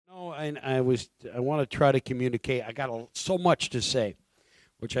I want to try to communicate. I got so much to say,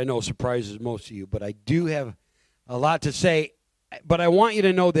 which I know surprises most of you, but I do have a lot to say. But I want you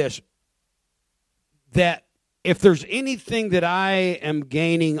to know this, that if there's anything that I am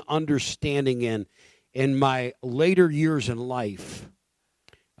gaining understanding in my later years in life,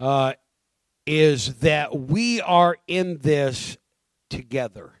 is that we are in this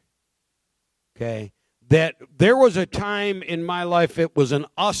together, okay? That there was a time in my life it was an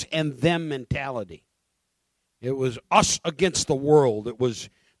us and them mentality. It was us against the world. It was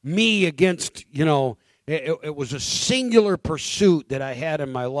me against, it was a singular pursuit that I had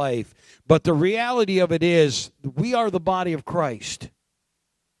in my life. But the reality of it is we are the body of Christ.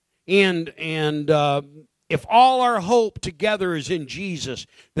 And if all our hope together is in Jesus,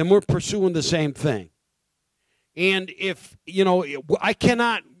 then we're pursuing the same thing. And if, I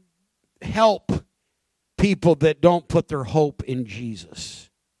cannot help people that don't put their hope in Jesus.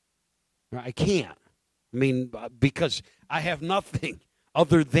 I can't. I mean, because I have nothing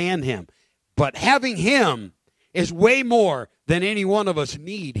other than him. But having him is way more than any one of us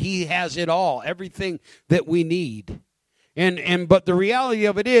need. He has it all, everything that we need. But the reality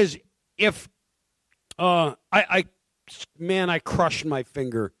of it is, if I crushed my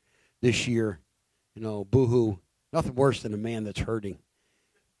finger this year, boo-hoo. Nothing worse than a man that's hurting,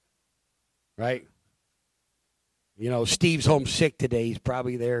 right? Steve's home sick today. He's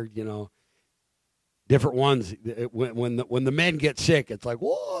probably there, different ones. When the men get sick, it's like,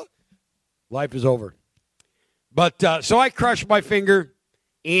 whoa, life is over. But so I crushed my finger,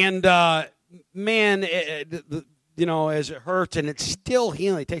 and as it hurts, and it's still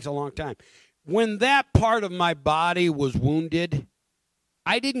healing. It takes a long time. When that part of my body was wounded,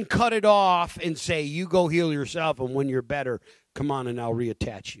 I didn't cut it off and say, you go heal yourself, and when you're better, come on and I'll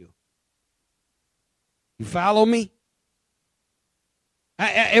reattach you. You follow me?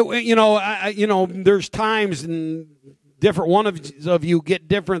 There's times and different one of you get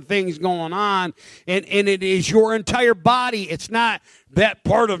different things going on, and it is your entire body. It's not that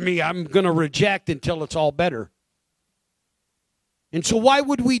part of me I'm going to reject until it's all better. And so why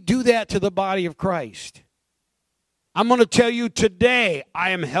would we do that to the body of Christ? I'm going to tell you today,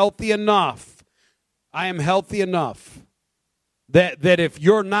 I am healthy enough. I am healthy enough that if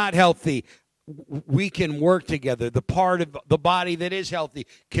you're not healthy, we can work together. The part of the body that is healthy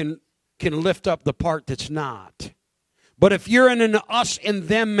can lift up the part that's not. But if you're in an us and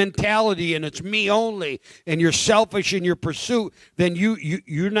them mentality and it's me only and you're selfish in your pursuit, then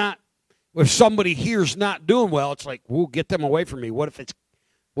you're not. If somebody here's not doing well, it's like, we'll get them away from me. What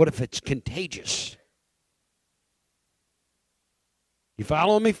if it's contagious? You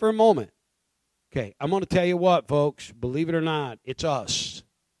follow me for a moment? Okay, I'm going to tell you what, folks. Believe it or not, it's us.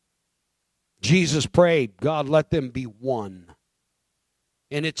 Jesus prayed, God, let them be one.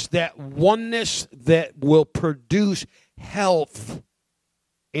 And it's that oneness that will produce health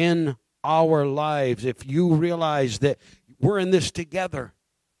in our lives. If you realize that we're in this together.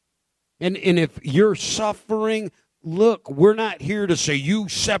 And if you're suffering, look, we're not here to say you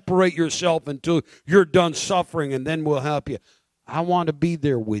separate yourself until you're done suffering and then we'll help you. I want to be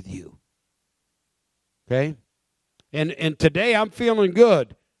there with you. Okay? And today I'm feeling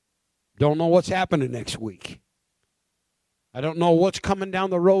good. Don't know what's happening next week. I don't know what's coming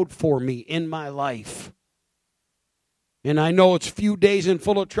down the road for me in my life. And I know it's few days and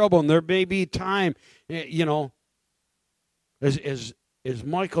full of trouble, and there may be time, as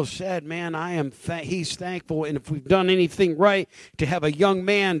Michael said, man, he's thankful, and if we've done anything right, to have a young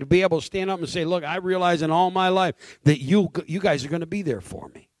man to be able to stand up and say, look, I realize in all my life that you guys are going to be there for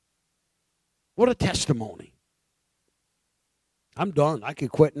me. What a testimony. I'm done. I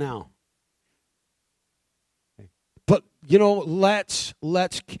could quit now. But,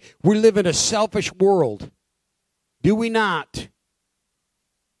 we live in a selfish world. Do we not?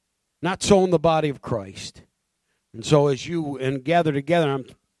 Not so in the body of Christ. And so as you gather together, I'm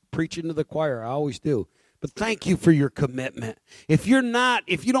preaching to the choir. I always do. But thank you for your commitment. If you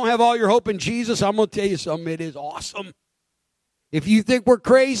don't have all your hope in Jesus, I'm going to tell you something. It is awesome. If you think we're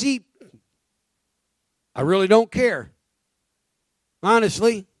crazy, I really don't care.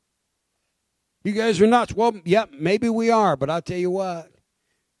 Honestly. You guys are nuts. Well, yeah, maybe we are, but I'll tell you what.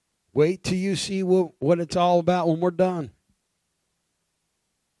 Wait till you see what it's all about when we're done.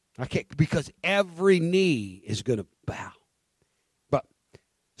 Because every knee is going to bow. But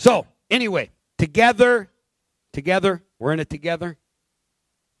so anyway, together, we're in it together.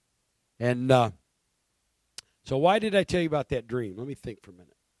 And so why did I tell you about that dream? Let me think for a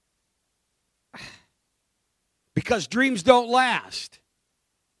minute. Because dreams don't last.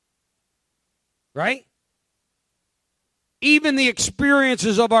 Right? even the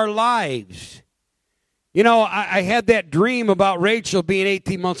experiences of our lives. You know, I had that dream about Rachel being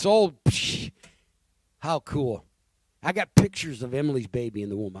 18 months old. Psh, how cool. I got pictures of Emily's baby in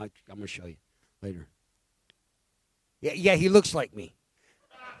the womb. I'm going to show you later. Yeah, he looks like me.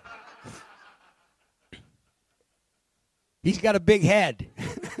 He's got a big head.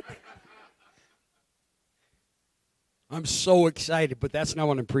 I'm so excited, but that's not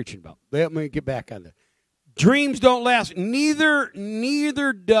what I'm preaching about. Let me get back on that. Dreams don't last.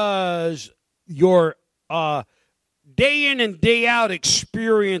 Neither does your day in and day out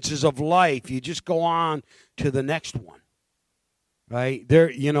experiences of life. You just go on to the next one. Right? There,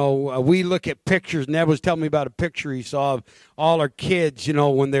 you know, we look at pictures. Ned was telling me about a picture he saw of all our kids, you know,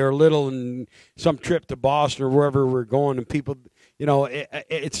 when they were little and some trip to Boston or wherever we're going, and people, you know,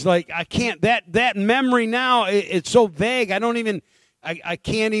 it's like I can't, that memory now, it's so vague. I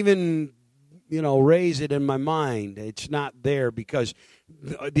can't even, you know, raise it in my mind. It's not there because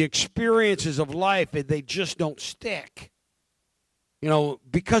the experiences of life, they just don't stick. You know,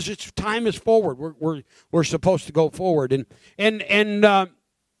 because it's time is forward. We're supposed to go forward, and I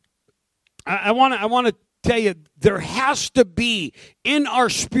want to tell you there has to be in our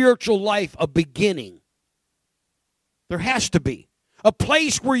spiritual life a beginning. There has to be a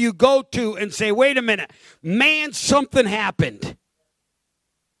place where you go to and say, "Wait a minute, man, something happened.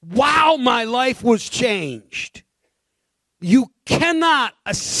 Wow, my life was changed." You cannot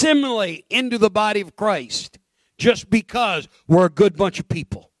assimilate into the body of Christ just because we're a good bunch of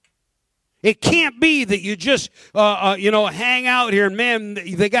people. It can't be that you just, hang out here and, man,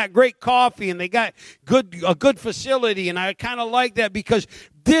 they got great coffee and they got a good facility, and I kind of like that because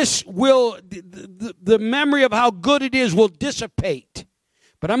this will, the memory of how good it is will dissipate.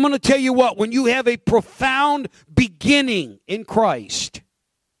 But I'm going to tell you what, when you have a profound beginning in Christ,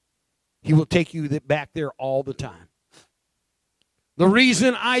 He will take you back there all the time. The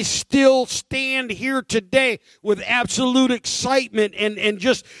reason I still stand here today with absolute excitement and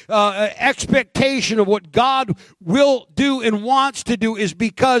just expectation of what God will do and wants to do is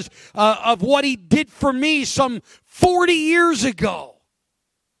because of what He did for me some 40 years ago.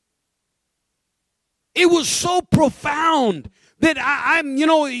 It was so profound that I'm, you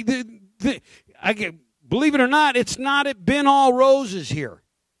know, believe it or not, it's not been all roses here.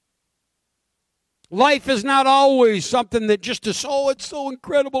 Life is not always something that just is, oh, it's so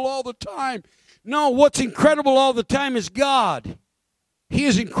incredible all the time. No, what's incredible all the time is God. He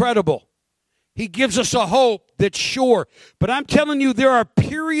is incredible. He gives us a hope that's sure. But I'm telling you, there are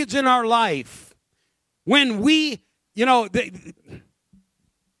periods in our life when we, you know,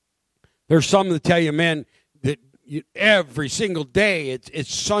 there's some that tell you, man, that every single day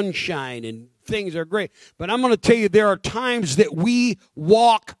it's sunshine and things are great. But I'm going to tell you, there are times that we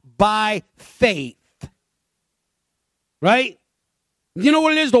walk by faith. Right? You know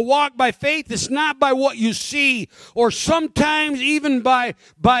what it is to walk by faith? It's not by what you see, or sometimes even by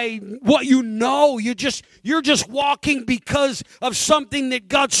what you know. You're just walking because of something that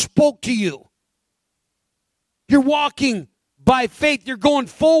God spoke to you. You're walking by faith. You're going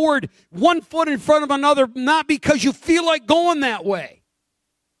forward one foot in front of another, not because you feel like going that way,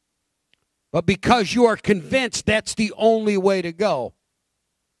 but because you are convinced that's the only way to go.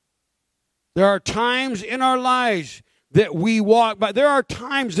 There are times in our lives that we walk by. There are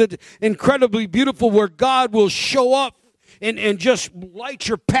times that incredibly beautiful where God will show up and just light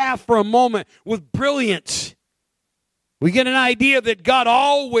your path for a moment with brilliance. We get an idea that God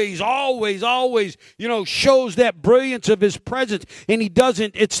always, you know, shows that brilliance of His presence, and He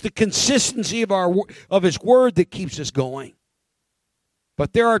doesn't. It's the consistency of His Word that keeps us going.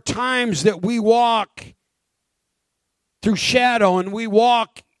 But there are times that we walk through shadow, and we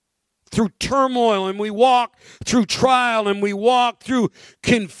walk through turmoil, and we walk through trial, and we walk through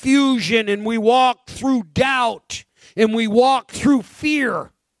confusion, and we walk through doubt, and we walk through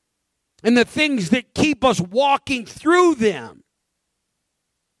fear, and the things that keep us walking through them,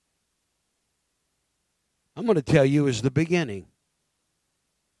 I'm going to tell you, is the beginning.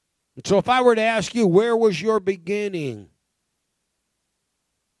 And so if I were to ask you, where was your beginning?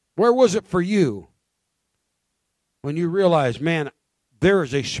 Where was it for you when you realized, man, there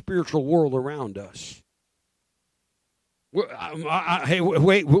is a spiritual world around us? Hey,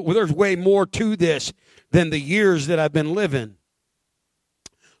 wait, there's way more to this than the years that I've been living.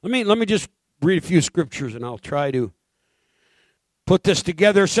 Let me just read a few scriptures, and I'll try to put this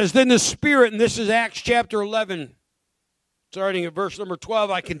together. It says, then the Spirit, and this is Acts chapter 11, starting at verse number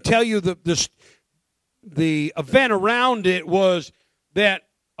 12. I can tell you the event around it was that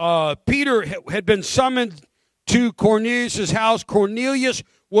Peter had been summoned to Cornelius' house. Cornelius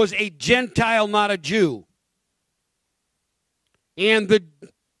was a Gentile, not a Jew. And the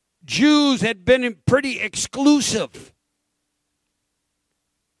Jews had been pretty exclusive.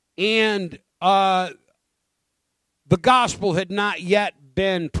 And the gospel had not yet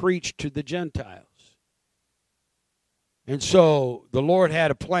been preached to the Gentiles. And so the Lord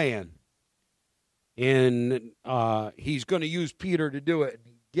had a plan. And he's going to use Peter to do it.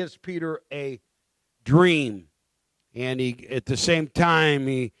 He gives Peter a dream. And he, at the same time,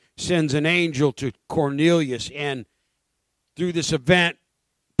 he sends an angel to Cornelius. And through this event,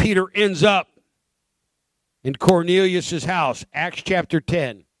 Peter ends up in Cornelius' house. Acts chapter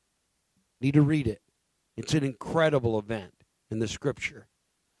 10. Need to read it. It's an incredible event in the Scripture.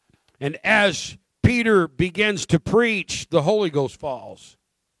 And as Peter begins to preach, the Holy Ghost falls.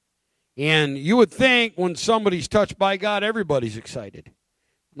 And you would think when somebody's touched by God, everybody's excited.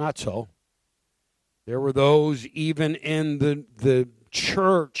 Not so. There were those even in the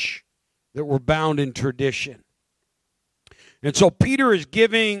church that were bound in tradition. And so Peter is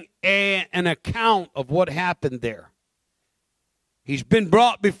giving an account of what happened there. He's been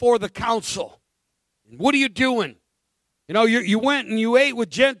brought before the council. And what are you doing? You know, you went and you ate with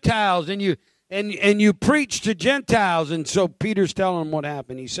Gentiles and you preached to Gentiles. And so Peter's telling him what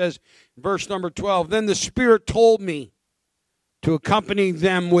happened. He says, verse number 12, then the Spirit told me to accompany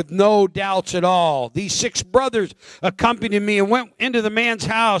them with no doubts at all. These 6 brothers accompanied me and went into the man's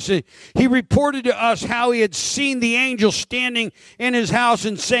house. And he reported to us how he had seen the angel standing in his house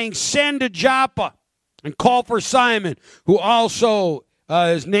and saying, send to Joppa and call for Simon, who also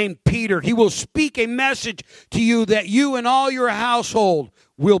is named Peter. He will speak a message to you that you and all your household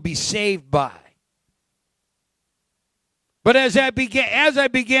will be saved by. But as I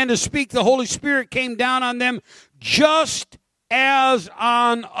began to speak, the Holy Spirit came down on them just as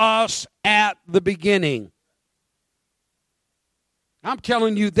on us at the beginning. I'm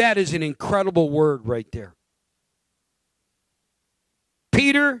telling you, that is an incredible word right there.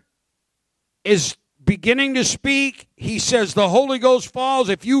 Peter is beginning to speak. He says the Holy Ghost falls.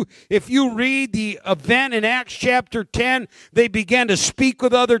 If you read the event in Acts chapter 10, they began to speak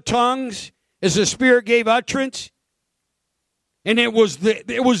with other tongues as the Spirit gave utterance. And it was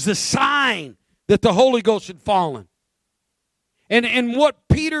the sign that the Holy Ghost had fallen. And what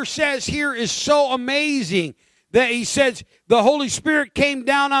Peter says here is so amazing that he says the Holy Spirit came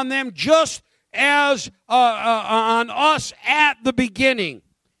down on them just as on us at the beginning.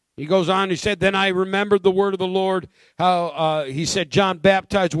 He goes on, he said, then I remembered the word of the Lord, how he said, John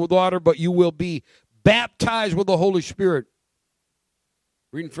baptized with water, but you will be baptized with the Holy Spirit.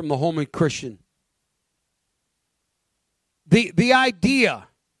 Reading from the Holman Christian. The idea,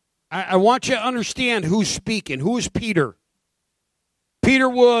 I want you to understand who's speaking. Who is Peter? Peter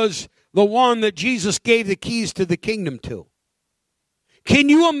was the one that Jesus gave the keys to the kingdom to. Can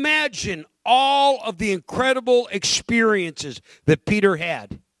you imagine all of the incredible experiences that Peter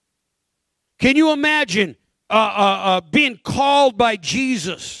had? Can you imagine being called by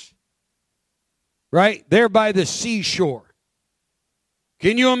Jesus, right, there by the seashore?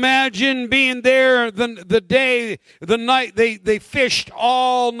 Can you imagine being there the night they fished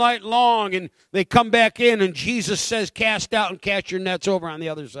all night long and they come back in and Jesus says, cast out and cast your nets over on the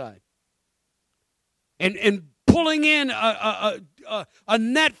other side. And pulling in a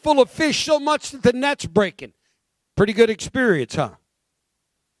net full of fish so much that the net's breaking. Pretty good experience, huh?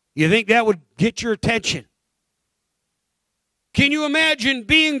 You think that would get your attention? Can you imagine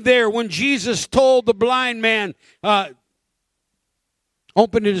being there when Jesus told the blind man,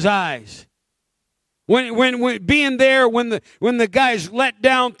 opened his eyes? When being there when the guy's let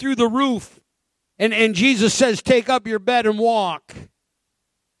down through the roof and Jesus says, take up your bed and walk.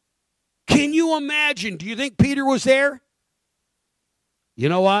 Can you imagine? Do you think Peter was there? You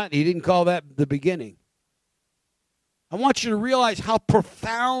know what? He didn't call that the beginning. I want you to realize how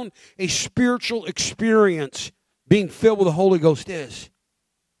profound a spiritual experience being filled with the Holy Ghost is.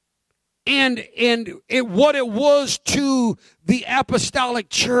 And what it was to the apostolic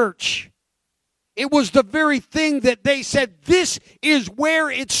church. It was the very thing that they said, this is where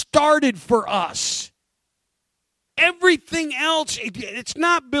it started for us. Everything else, it's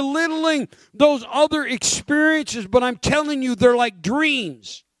not belittling those other experiences, but I'm telling you, they're like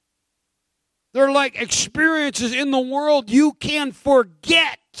dreams. They're like experiences in the world you can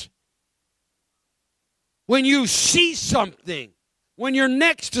forget. When you see something, when you're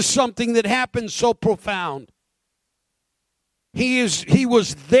next to something that happens so profound. He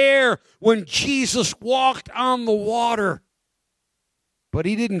was there when Jesus walked on the water. But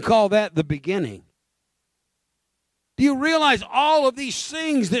he didn't call that the beginning. Do you realize all of these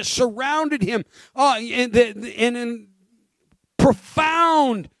things that surrounded him and in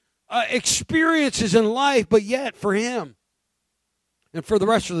profound experiences in life, but yet for him, And for the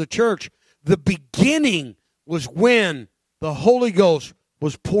rest of the church, the beginning was when the Holy Ghost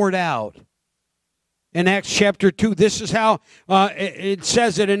was poured out. In Acts chapter 2, this is how it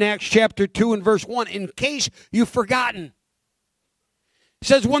says it in Acts chapter 2 and verse 1, in case you've forgotten. It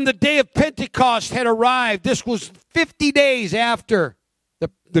says, when the day of Pentecost had arrived, this was 50 days after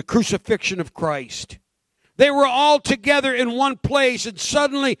the crucifixion of Christ. They were all together in one place, and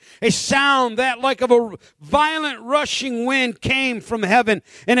suddenly a sound that like of a violent rushing wind came from heaven,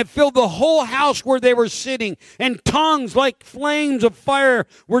 and it filled the whole house where they were sitting, and tongues like flames of fire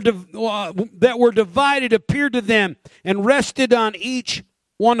that were divided appeared to them and rested on each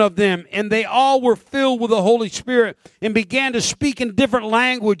one of them. And they all were filled with the Holy Spirit and began to speak in different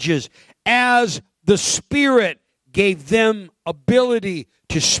languages as the Spirit gave them ability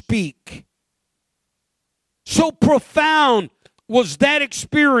to speak. So profound was that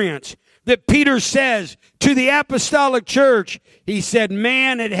experience that Peter says to the apostolic church, he said,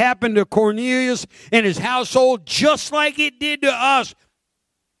 man, it happened to Cornelius and his household just like it did to us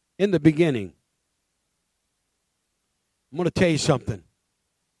in the beginning. I'm going to tell you something.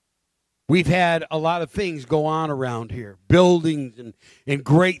 We've had a lot of things go on around here, buildings and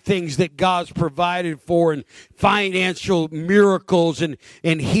great things that God's provided for, and financial miracles and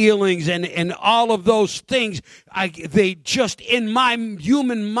healings and all of those things. They just, in my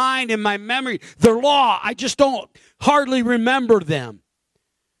human mind, in my memory, they're law. I just don't hardly remember them.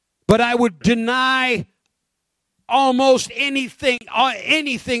 But I would deny almost anything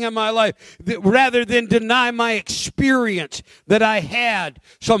in my life rather than deny my experience that I had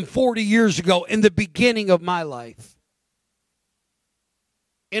some 40 years ago in the beginning of my life.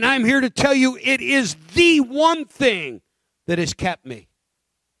 And I'm here to tell you it is the one thing that has kept me.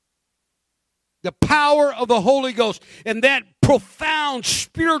 The power of the Holy Ghost and that profound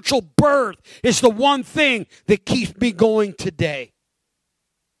spiritual birth is the one thing that keeps me going today.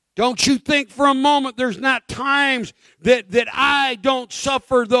 Don't you think for a moment there's not times that I don't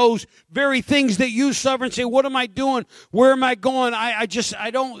suffer those very things that you suffer and say, what am I doing? Where am I going? I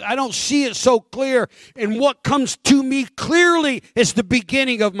don't see it so clear. And what comes to me clearly is the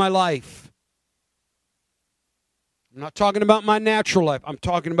beginning of my life. I'm not talking about my natural life. I'm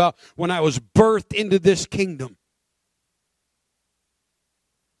talking about when I was birthed into this kingdom.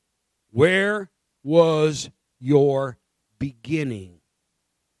 Where was your beginning?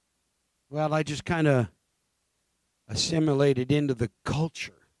 Well, I just kind of assimilated into the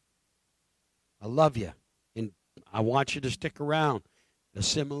culture. I love you, and I want you to stick around,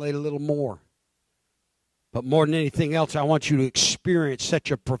 assimilate a little more. But more than anything else, I want you to experience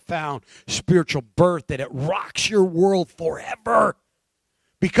such a profound spiritual birth that it rocks your world forever.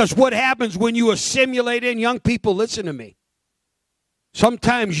 Because what happens when you assimilate in, young people, listen to me.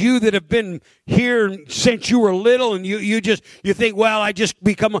 Sometimes you that have been here since you were little and you think, well, I just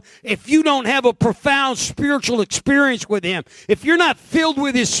become if you don't have a profound spiritual experience with Him, if you're not filled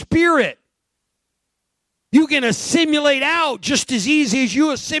with His Spirit, you can assimilate out just as easy as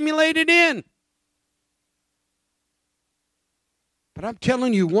you assimilated in. But I'm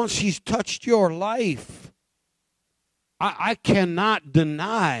telling you, once He's touched your life, I cannot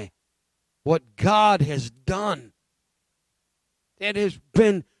deny what God has done. It has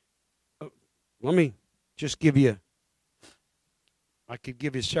been, let me just give you, I could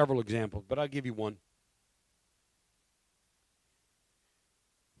give you several examples, but I'll give you one.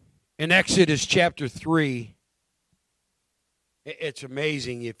 In Exodus chapter 3, it's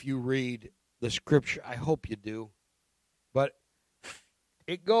amazing if you read the scripture. I hope you do. But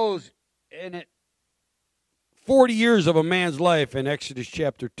it goes in it 40 years of a man's life in Exodus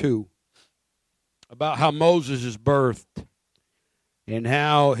chapter 2 about how Moses is birthed. And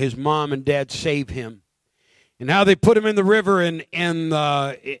how his mom and dad save him. And how they put him in the river and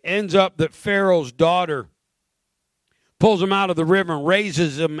it ends up that Pharaoh's daughter pulls him out of the river and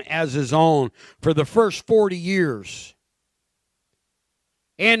raises him as his own for the first 40 years.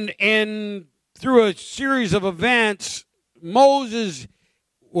 And through a series of events, Moses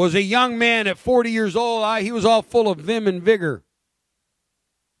was a young man at 40 years old. He was all full of vim and vigor.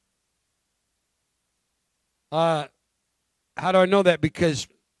 How do I know that? Because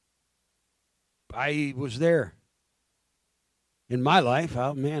I was there. In my life,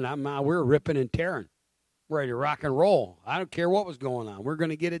 oh man, we're ripping and tearing. We're ready to rock and roll. I don't care what was going on. We're going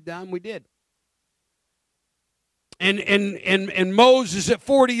to get it done. We did. And Moses at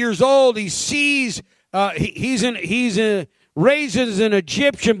 40 years old, he sees he's raised as an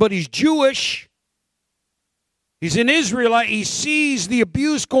Egyptian, but he's Jewish. He's an Israelite. He sees the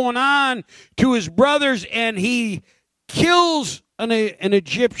abuse going on to his brothers, and he kills an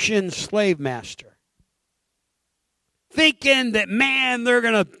Egyptian slave master. thinking that, man, they're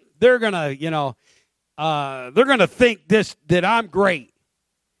gonna think this, that I'm great.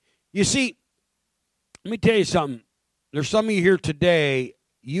 You see, let me tell you something. There's some of you here today,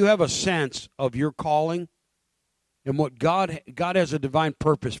 you have a sense of your calling and what God has a divine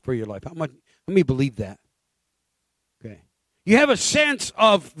purpose for your life. Let me believe that. Okay. You have a sense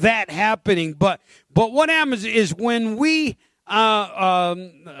of that happening, but what happens is when we try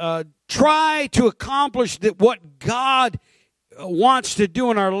to accomplish what God wants to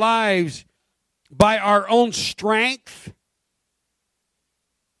do in our lives by our own strength,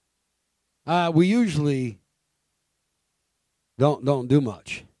 we usually don't do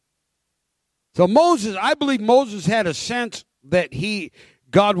much. So Moses, I believe Moses had a sense that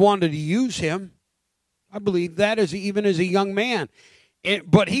God wanted to use him. I believe that even as a young man.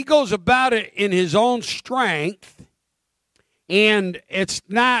 But he goes about it in his own strength. And it's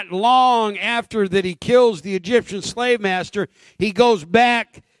not long after that he kills the Egyptian slave master, he goes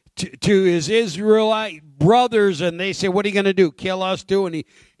back to his Israelite brothers, and they say, what are you going to do? Kill us too?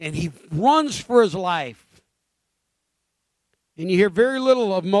 And he runs for his life. And you hear very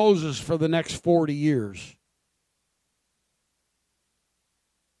little of Moses for the next 40 years.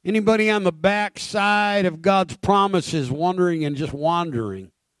 Anybody on the backside of God's promises wondering and just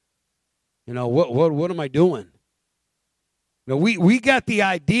wandering? What am I doing? We got the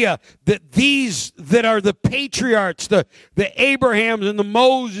idea that these that are the patriarchs, the Abrahams and the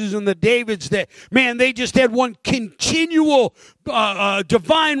Moses and the Davids, that, man, they just had one continual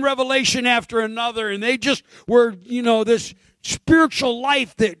divine revelation after another, and they just were, this spiritual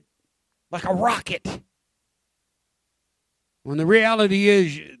life that, like a rocket. When the reality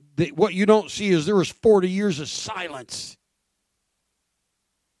is that what you don't see is there was 40 years of silence.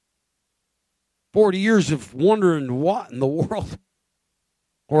 40 years of wondering what in the world.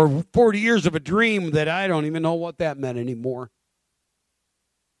 Or 40 years of a dream that I don't even know what that meant anymore.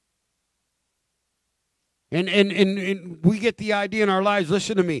 And we get the idea in our lives.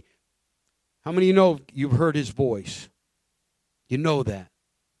 Listen to me. How many of you know you've heard his voice? You know that.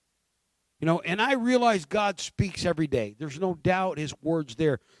 And I realize God speaks every day. There's no doubt his word's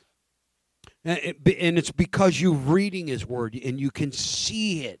there. And it's because you're reading his word and you can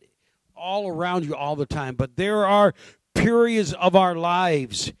see it all around you all the time. But there are periods of our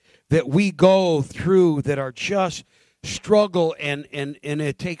lives that we go through that are just struggle, and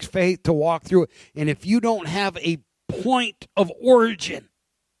it takes faith to walk through it. And if you don't have a point of origin,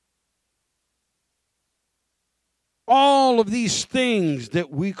 all of these things that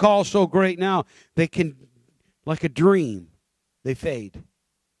we call so great now, they can, like a dream, they fade.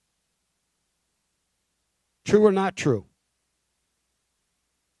 True or not true?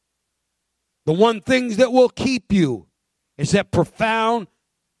 The one thing that will keep you is that profound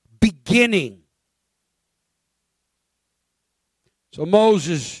beginning. So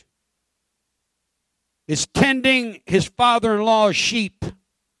Moses is tending his father-in-law's sheep.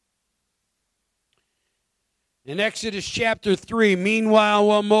 In Exodus chapter 3, meanwhile,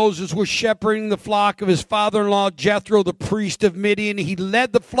 while Moses was shepherding the flock of his father-in-law Jethro, the priest of Midian, he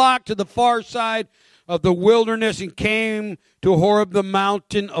led the flock to the far side of the wilderness and came to Horeb, the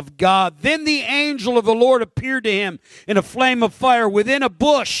mountain of God. Then the angel of the Lord appeared to him in a flame of fire within a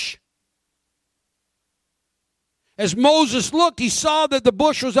bush. As Moses looked, he saw that the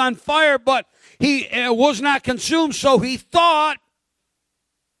bush was on fire, but he was not consumed, so he thought,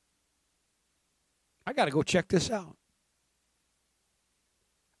 I got to go check this out.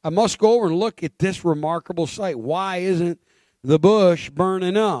 I must go over and look at this remarkable sight. Why isn't the bush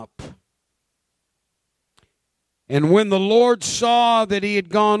burning up? And when the Lord saw that he had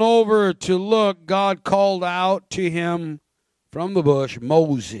gone over to look, God called out to him from the bush,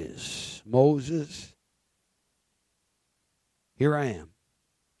 Moses, Moses, here I am.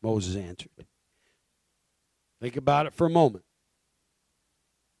 Moses answered. Think about it for a moment.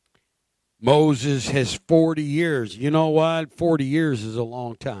 Moses has 40 years. You know what? 40 years is a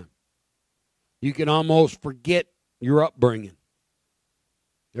long time. You can almost forget your upbringing.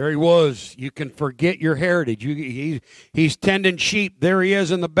 There he was. You can forget your heritage. He's tending sheep. There he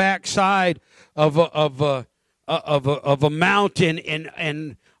is in the backside of a mountain,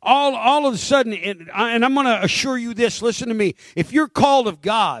 and all of a sudden, and I'm going to assure you this. Listen to me. If you're called of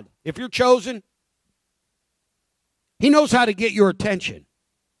God, if you're chosen, he knows how to get your attention.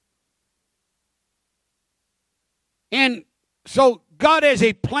 And so God has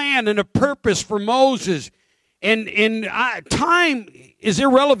a plan and a purpose for Moses. And time is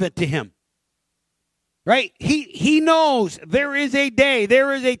irrelevant to him, right? He knows there is a day,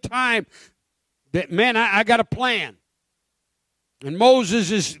 there is a time that, man, I got a plan. And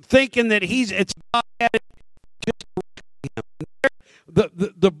Moses is thinking that it's God at it just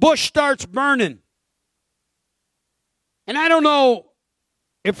the bush starts burning. And I don't know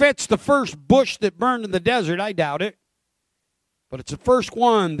if it's the first bush that burned in the desert. I doubt it. But it's the first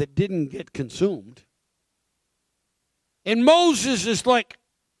one that didn't get consumed. And Moses is like,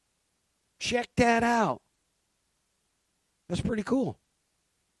 check that out. That's pretty cool.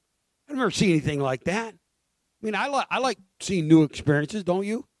 I've never seen anything like that. I mean, I like seeing new experiences, don't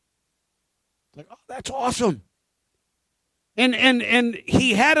you? Like, oh, that's awesome. And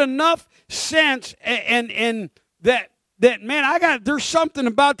he had enough sense and that man, there's something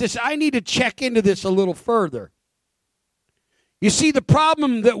about this. I need to check into this a little further. You see, the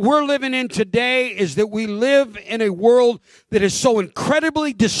problem that we're living in today is that we live in a world that is so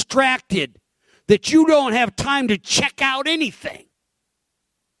incredibly distracted that you don't have time to check out anything.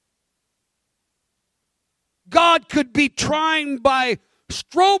 God could be trying by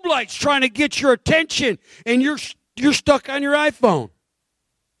strobe lights trying to get your attention, and you're stuck on your iPhone.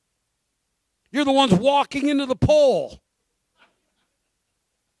 You're the ones walking into the pole.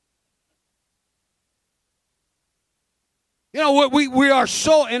 You know, we are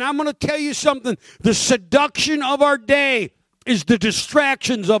so, and I'm going to tell you something, the seduction of our day is the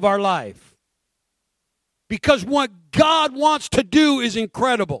distractions of our life. Because what God wants to do is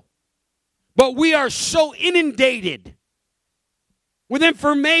incredible. But we are so inundated with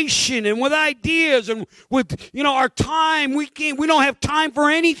information and with ideas and with, our time. We don't have time for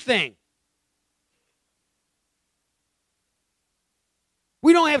anything.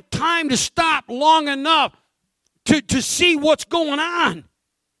 We don't have time to stop long enough to see what's going on.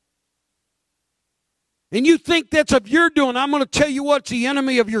 And you think that's of your doing. I'm going to tell you what's the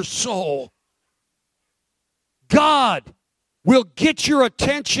enemy of your soul. God will get your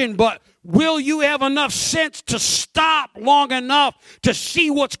attention, but will you have enough sense to stop long enough to see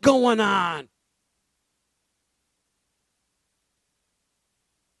what's going on?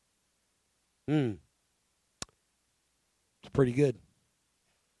 It's pretty good.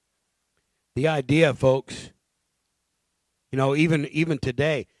 The idea, folks, even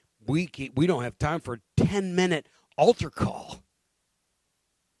today, we don't have time for a 10-minute altar call.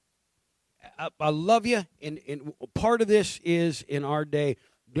 I love you, and part of this is in our day.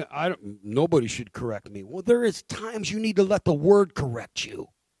 Nobody should correct me. Well, there is times you need to let the Word correct you.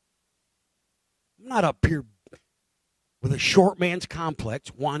 I'm not up here with a short man's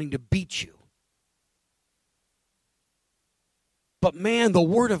complex wanting to beat you. But man, the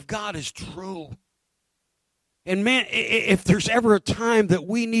Word of God is true. And man, if there's ever a time that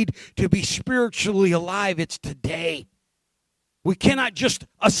we need to be spiritually alive, it's today. We cannot just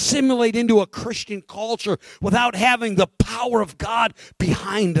assimilate into a Christian culture without having the power of God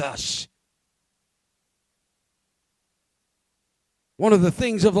behind us. One of the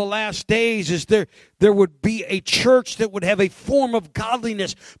things of the last days is there would be a church that would have a form of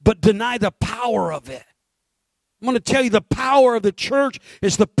godliness but deny the power of it. I'm going to tell you the power of the church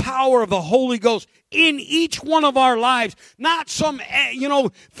is the power of the Holy Ghost in each one of our lives. Not some,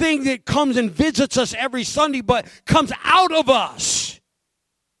 thing that comes and visits us every Sunday, but comes out of us.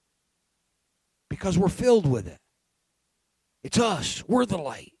 Because we're filled with it. It's us. We're the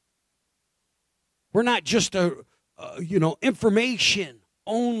light. We're not just information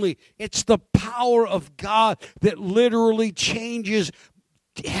only. It's the power of God that literally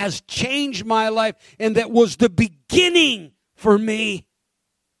has changed my life, and that was the beginning for me.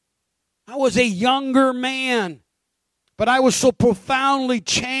 I was a younger man, but I was so profoundly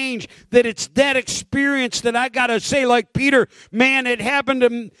changed that it's that experience that I got to say, like Peter, man, it happened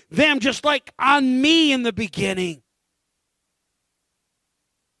to them just like on me in the beginning.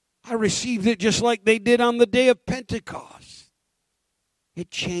 I received it just like they did on the day of Pentecost. It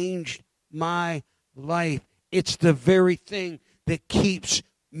changed my life. It's the very thing that keeps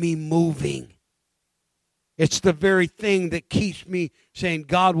me moving. It's the very thing that keeps me saying,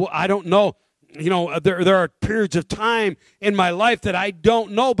 God, well, I don't know. There are periods of time in my life that I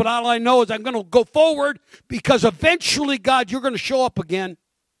don't know, but all I know is I'm going to go forward because eventually, God, you're going to show up again.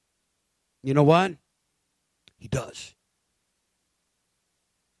 You know what? He does.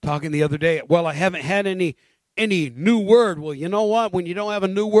 Talking the other day, well, I haven't had any new word. Well, you know what? When you don't have a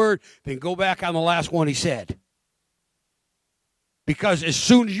new word, then go back on the last one he said. Because as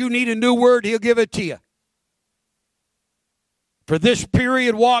soon as you need a new word, he'll give it to you. For this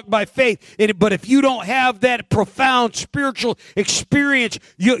period, walk by faith. But if you don't have that profound spiritual experience,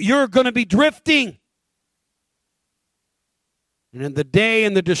 you're going to be drifting. And in the day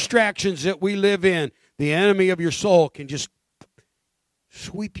and the distractions that we live in, the enemy of your soul can just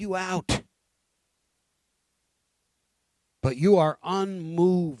sweep you out. But you are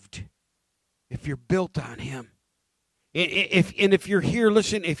unmoved if you're built on him. If you're here,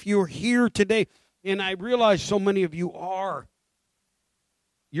 listen, if you're here today, and I realize so many of you are,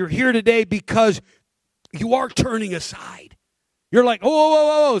 you're here today because you are turning aside. You're like,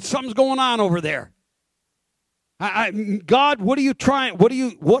 oh, something's going on over there. God, what are you trying?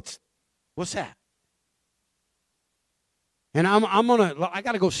 What's that? And I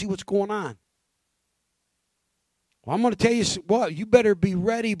got to go see what's going on. Well, I'm going to tell you what, you better be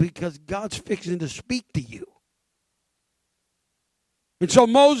ready because God's fixing to speak to you. And so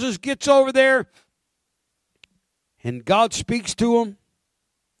Moses gets over there and God speaks to him.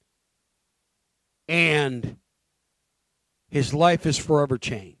 And his life is forever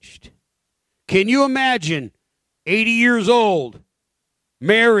changed. Can you imagine 80 years old,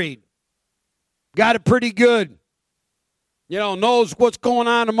 married, got it pretty good, knows what's going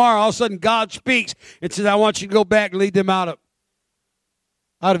on tomorrow. All of a sudden God speaks and says, I want you to go back and lead them out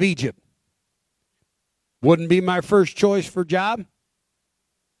of Egypt. Wouldn't be my first choice for job.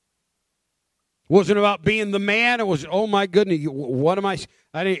 Wasn't about being the man. It was, oh my goodness, what am I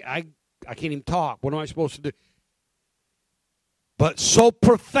can't even talk. What am I supposed to do? But so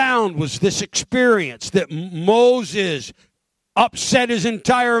profound was this experience that Moses upset his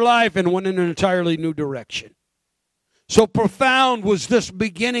entire life and went in an entirely new direction. So profound was this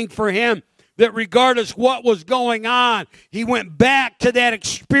beginning for him that regardless what was going on, he went back to that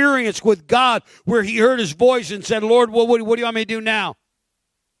experience with God where he heard his voice and said, Lord, what do you want me to do now?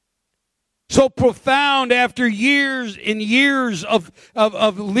 So profound after years and years of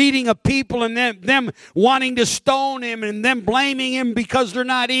leading a people and them wanting to stone him and them blaming him because they're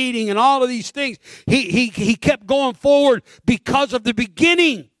not eating and all of these things. He kept going forward because of the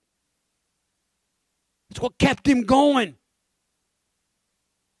beginning. It's what kept him going.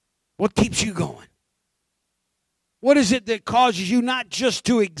 What keeps you going? What is it that causes you not just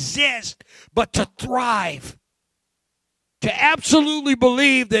to exist, but to thrive? To absolutely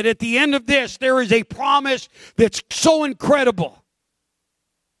believe that at the end of this, there is a promise that's so incredible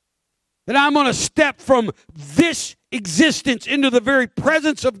that I'm going to step from this existence into the very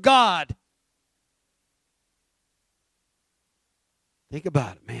presence of God. Think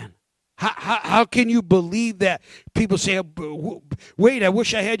about it, man. How can you believe that? People say, wait, I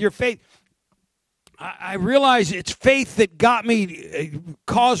wish I had your faith. I realize it's faith that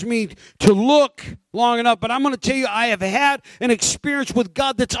caused me to look long enough. But I'm going to tell you, I have had an experience with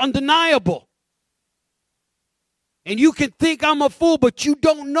God that's undeniable. And you can think I'm a fool, but you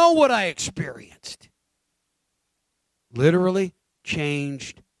don't know what I experienced. Literally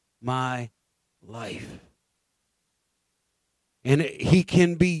changed my life. And he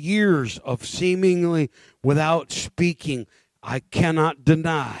can be years of seemingly without speaking. I cannot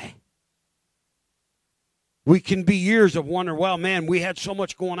deny. We can be years of wondering, well, man, we had so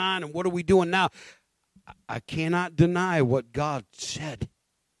much going on, and what are we doing now? I cannot deny what God said.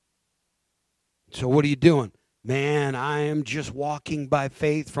 So what are you doing? Man, I am just walking by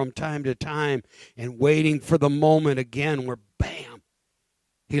faith from time to time and waiting for the moment again where, bam,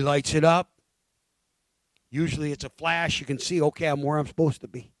 he lights it up. Usually it's a flash. You can see, okay, I'm where I'm supposed to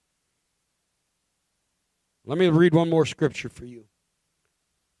be. Let me read one more scripture for you.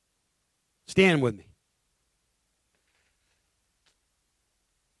 Stand with me.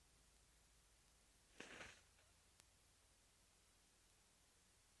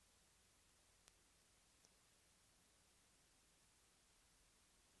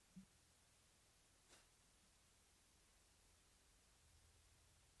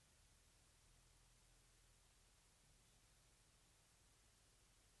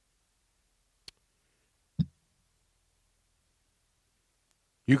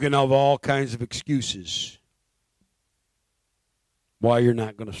 You can have all kinds of excuses why you're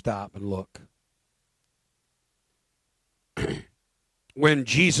not going to stop and look. When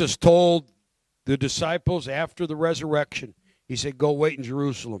Jesus told the disciples after the resurrection, he said, go wait in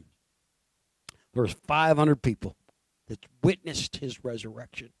Jerusalem. There was 500 people that witnessed his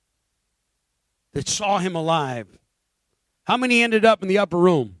resurrection, that saw him alive. How many ended up in the upper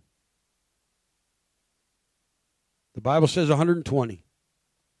room? The Bible says 120.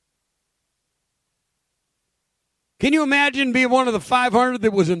 Can you imagine being one of the 500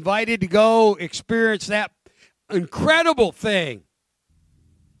 that was invited to go experience that incredible thing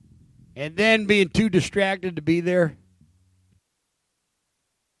and then being too distracted to be there?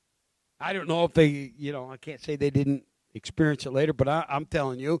 I don't know if they, I can't say they didn't experience it later, but I'm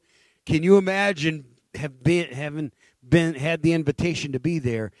telling you, can you imagine had the invitation to be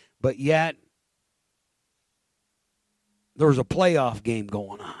there, but yet there was a playoff game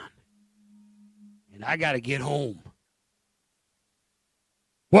going on, and I got to get home.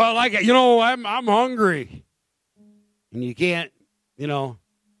 Well, I'm hungry. And you can't,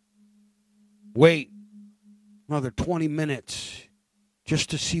 wait another 20 minutes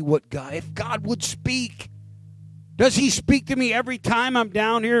just to see what God, if God would speak. Does he speak to me every time I'm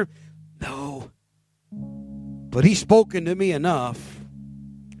down here? No. But he's spoken to me enough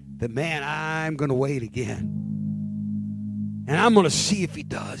that, man, I'm going to wait again. And I'm going to see if he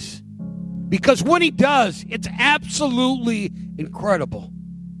does. Because when he does, it's absolutely incredible.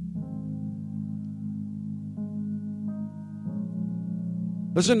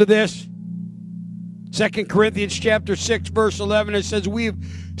 Listen to this. 2 Corinthians chapter 6, verse 11, it says, we've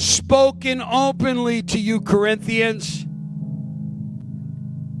spoken openly to you, Corinthians.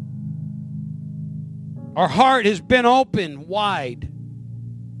 Our heart has been open wide.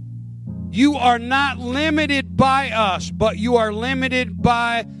 You are not limited by us, but you are limited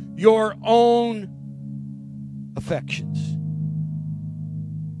by your own affections.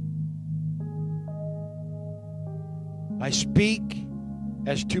 I speak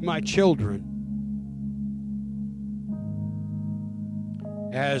as to my children,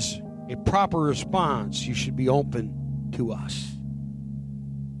 as a proper response, you should be open to us.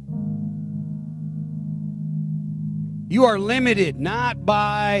 You are limited not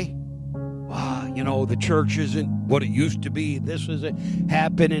by, the church isn't what it used to be. This is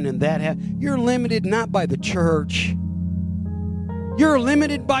happening and that happening. You're limited not by the church. You're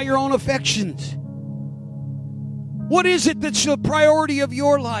limited by your own affections. What is it that's the priority of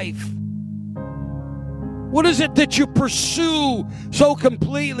your life? What is it that you pursue so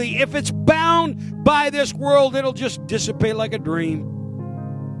completely? If it's bound by this world, it'll just dissipate like a dream.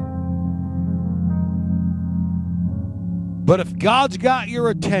 But if God's got your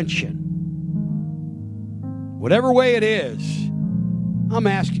attention, whatever way it is, I'm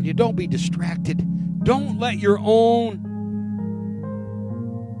asking you, don't be distracted. Don't let your own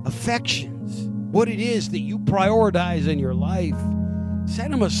affections, what it is that you prioritize in your life,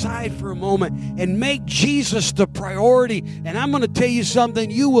 set them aside for a moment and make Jesus the priority. And I'm going to tell you something,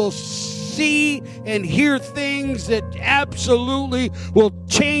 you will see and hear things that absolutely will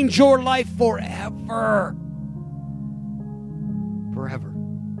change your life forever. Forever.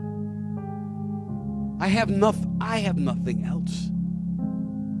 I have nothing else.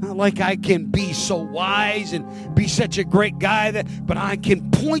 Not like I can be so wise and be such a great guy, but I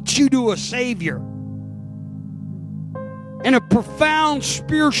can point you to a Savior and a profound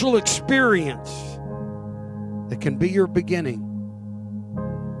spiritual experience that can be your beginning.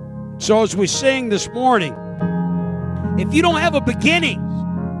 So as we sing this morning, if you don't have a beginning,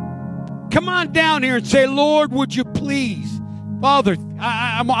 come on down here and say, Lord, would you please, Father,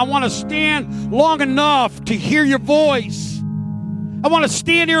 I want to stand long enough to hear your voice. I want to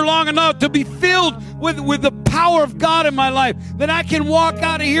stand here long enough to be filled with the power of God in my life, that I can walk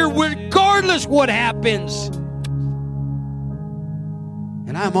out of here regardless what happens.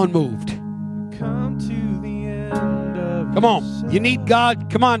 And I'm unmoved. Come to the end of Come on. You need God?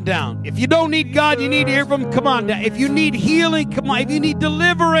 Come on down. If you don't need God, you need to hear from Him. Come on down. If you need healing, come on. If you need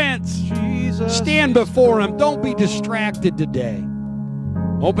deliverance, stand before Him. Don't be distracted today.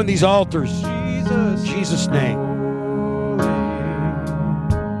 Open these altars. In Jesus' name.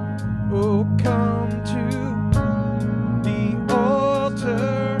 Oh, come to the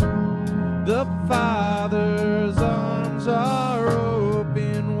altar, the fire.